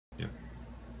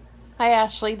Hi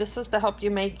Ashley, this is to help you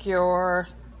make your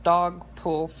dog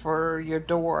pull for your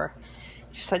door.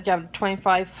 You said you have a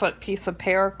 25-foot piece of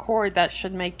paracord. That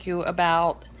should make you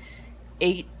about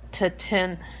 8 to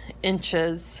 10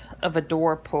 inches of a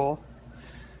door pull.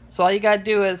 So all you gotta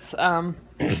do is find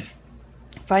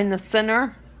the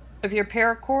center of your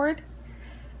paracord.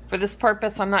 For this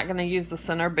purpose, I'm not gonna use the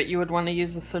center, but you would want to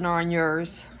use the center on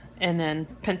yours. And then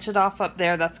pinch it off up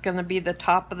there. That's gonna be the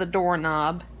top of the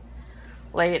doorknob.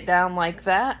 Lay it down like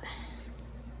that.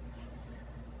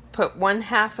 Put one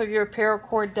half of your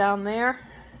paracord down there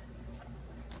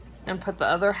and put the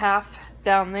other half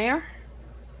down there.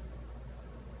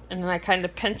 And then I kind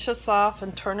of pinch this off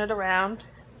and turn it around.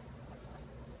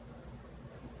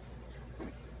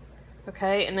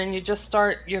 Okay, and then you just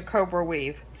start your cobra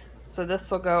weave. So this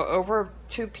will go over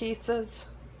 2 pieces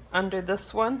under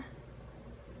this one.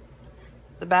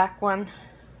 The back one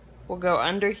will go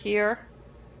under here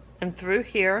and through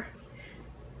here,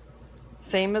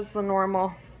 same as the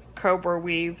normal cobra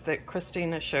weave that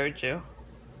Christina showed you.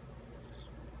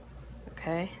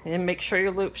 Okay, and make sure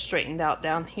your loop's straightened out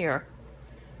down here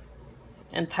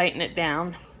and tighten it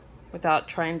down without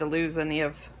trying to lose any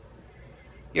of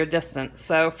your distance.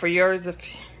 So for yours, if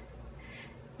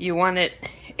you want it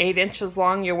 8 inches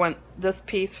long, you want this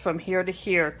piece from here to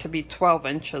here to be 12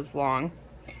 inches long.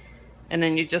 And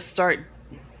then you just start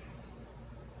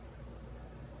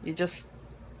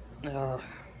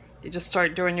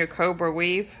doing your cobra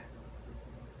weave.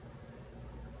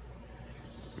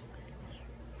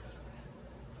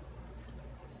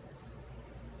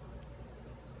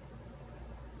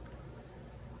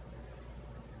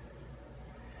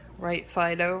 Right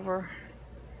side over,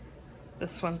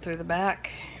 this one through the back.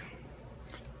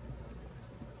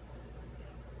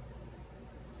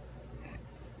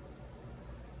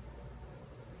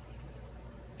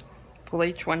 Pull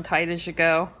each one tight as you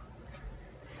go.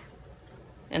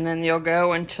 And then you'll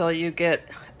go until you get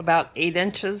about 8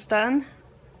 inches done.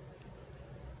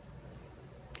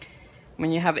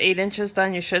 When you have 8 inches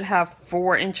done, you should have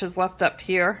 4 inches left up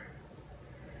here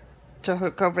to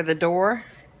hook over the door.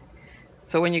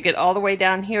 So when you get all the way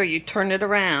down here, you turn it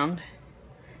around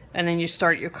and then you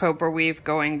start your cobra weave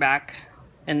going back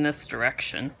in this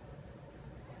direction.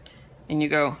 And you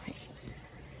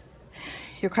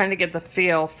kind of get the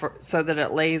feel so that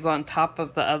it lays on top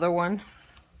of the other one.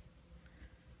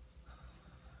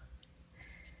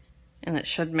 And it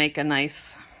should make a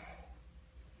nice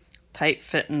tight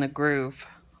fit in the groove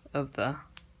of the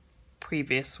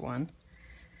previous one.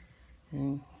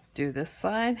 And do this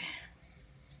side.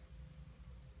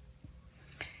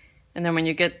 And then when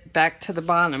you get back to the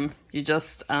bottom, you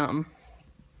just, I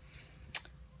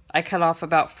cut off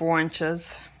about 4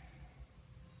 inches.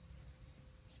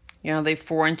 You know, leave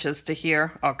 4 inches to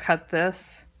here. I'll cut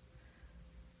this,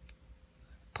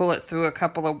 pull it through a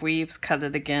couple of weaves, cut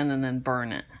it again, and then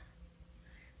burn it.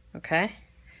 Okay?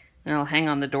 And it'll hang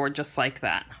on the door just like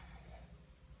that.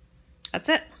 That's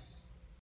it.